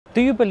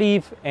do you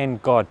believe in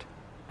God?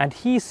 And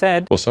he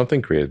said, Well,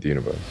 something created the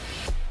universe,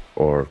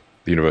 or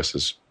the universe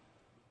is,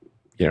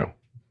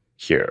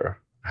 here.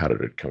 How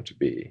did it come to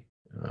be?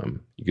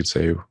 You could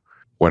say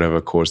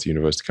whatever caused the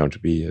universe to come to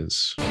be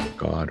is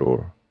God,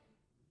 or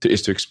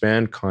is to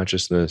expand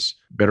consciousness,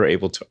 better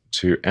able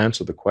to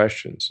answer the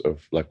questions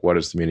of like, what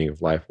is the meaning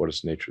of life? What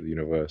is the nature of the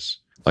universe?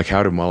 Like,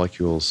 how do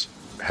molecules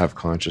have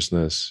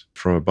consciousness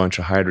from a bunch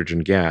of hydrogen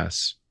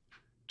gas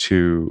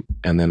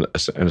and then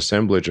an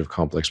assemblage of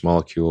complex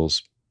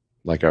molecules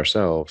like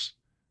ourselves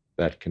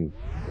that can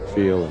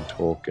feel and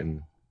talk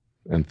and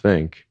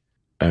think.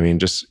 I mean,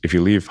 just if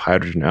you leave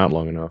hydrogen out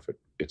long enough,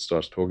 it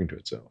starts talking to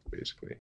itself, basically.